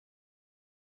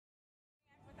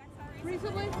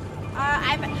recently?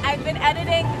 I've been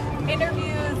editing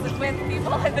interviews with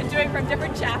people I've been doing from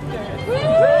different chapters.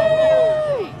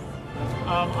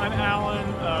 I'm Alan,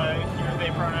 here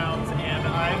they pronouns, and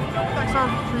I've been with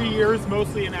XR for 3 years,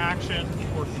 mostly in action.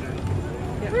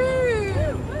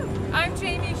 I'm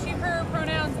Jamie, she, her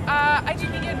pronouns. I do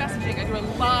media and messaging. I do a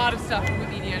lot of stuff with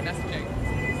media and messaging.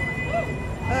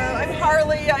 I'm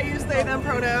Harley, I use they, them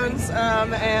pronouns,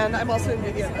 and I'm also in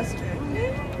media and messaging.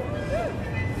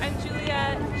 I'm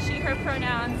Julia, she, her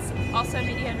pronouns, also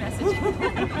media and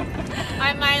messaging.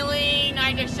 I'm Eileen,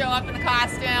 I just show up in the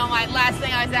costume. Last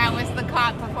thing I was at was the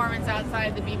cop performance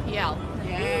outside the BPL.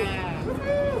 Yeah.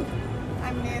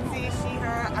 I'm Nancy, she,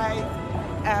 her. I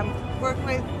work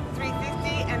with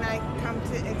 350 and I come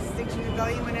to Extinction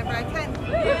Rebellion whenever I can.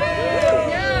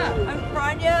 Yeah. I'm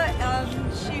Franya,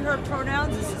 she, her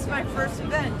pronouns. This is my first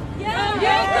event.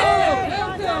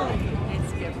 Welcome!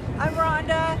 I'm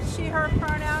Rhonda, she, her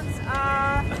pronouns.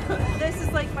 This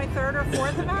is like my third or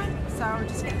fourth event, so we're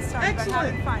just getting started, but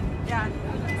having fun. Yeah.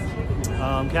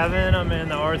 Kevin, I'm in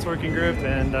the arts working group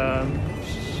and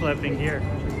schlepping gear.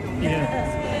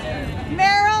 Yeah.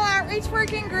 Meryl, outreach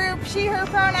working group, she, her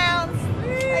pronouns.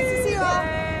 Nice to see you all.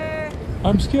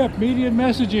 I'm Skip, media and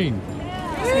messaging.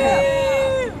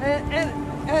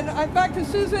 And I'm back to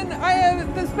Susan.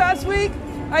 This past week,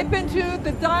 I've been to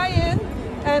the die-in,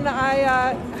 and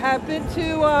I have been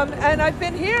to, and I've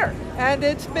been here, and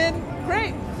it's been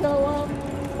great. So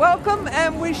welcome,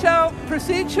 and we shall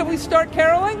proceed. Shall we start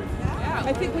caroling? Yeah.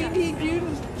 I think we need you,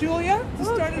 Julia, to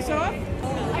start us off.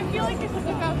 I feel like this is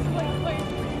about to play a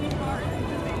really hard.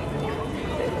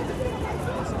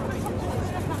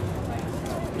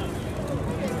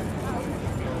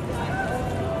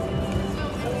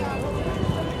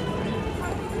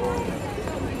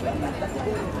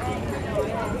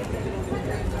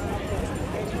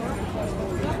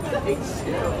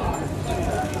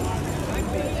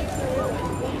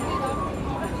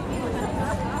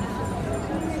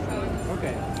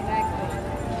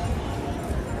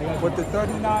 With the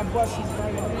 39 buses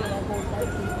right in here, I'll go right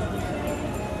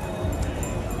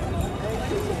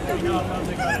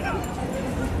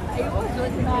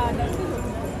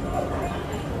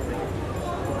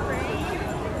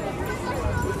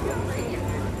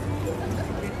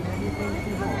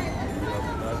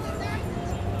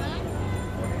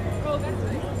Oh, that's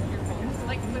nice.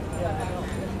 Like with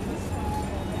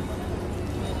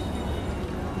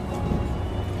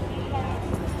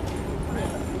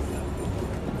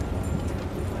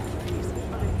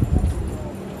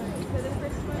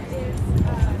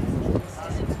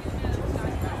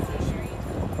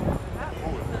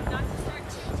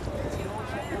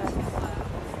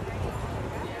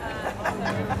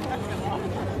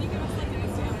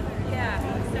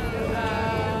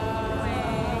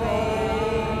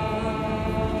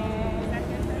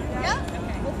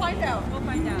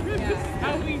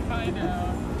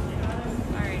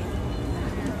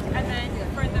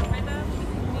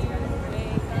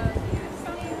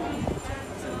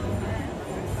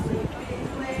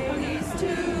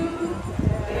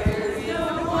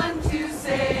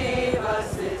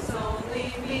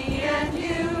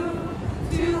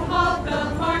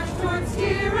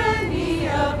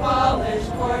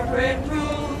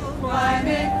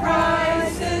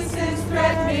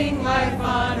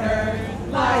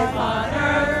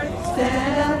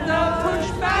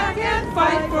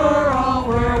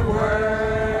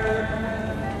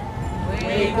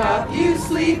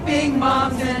sleeping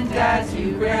moms and dads,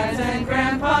 you grands and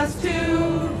grandpas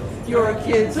too. Your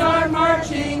kids are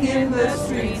marching in the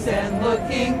streets and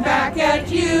looking back at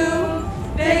you.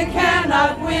 They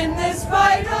cannot win this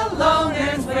fight alone,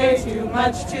 there's way too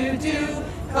much to do.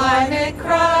 Climate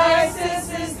crisis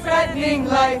is threatening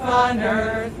life on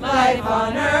Earth, life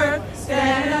on Earth.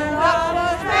 Stand up,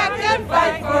 push back and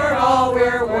fight for all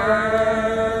we're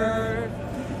worth.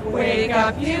 Wake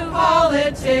up, you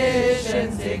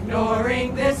politicians,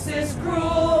 ignoring this is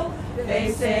cruel.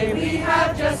 They say we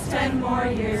have just 10 more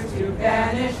years to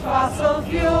banish fossil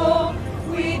fuel.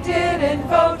 We didn't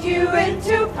vote you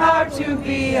into power to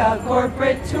be a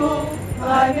corporate tool.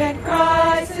 Climate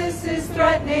crisis is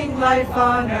threatening life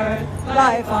on Earth,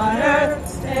 life on Earth.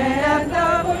 Stand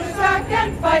up, push back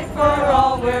and fight for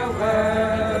all we're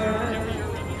worth.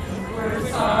 We're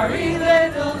sorry,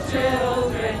 little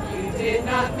children, you did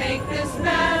not make this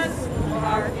mess.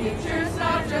 Our future's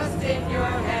not just in your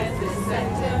hands, this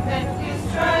sentiment you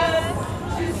stress.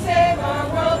 To save our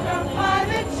world from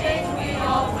climate change, we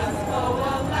all must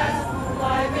coalesce.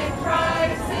 Climate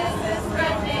crisis is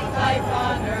threatening life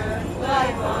on Earth,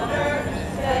 life on Earth.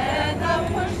 Stand up,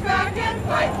 push back and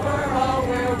fight for all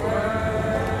we're worth.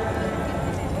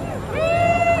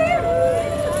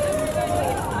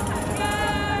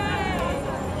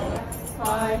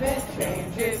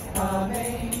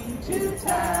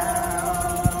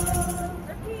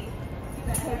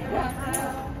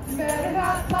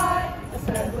 not lie.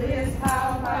 Assembly is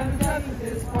how, climate justice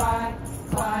is why.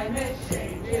 Climate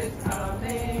change is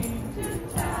coming to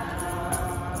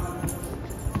town.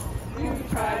 You can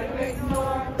try to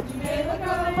ignore, but you may look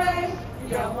away. You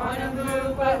don't want to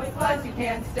move, but with floods you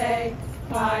can't stay.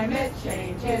 Climate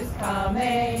change is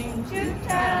coming to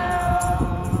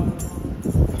town.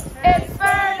 It's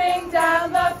burning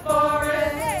down the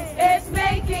forest. It's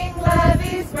making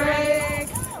levees break.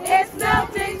 It's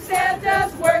melting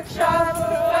Santa's workshop.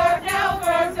 Or now,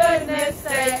 for goodness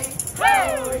sake.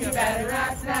 Woo! You better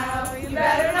act now. You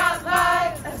better not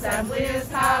lie. Assembly is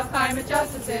how, climate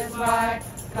justice is why.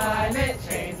 Climate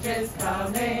change is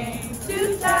coming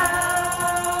to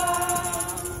town.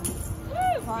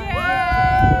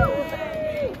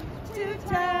 Yay! To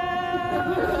town.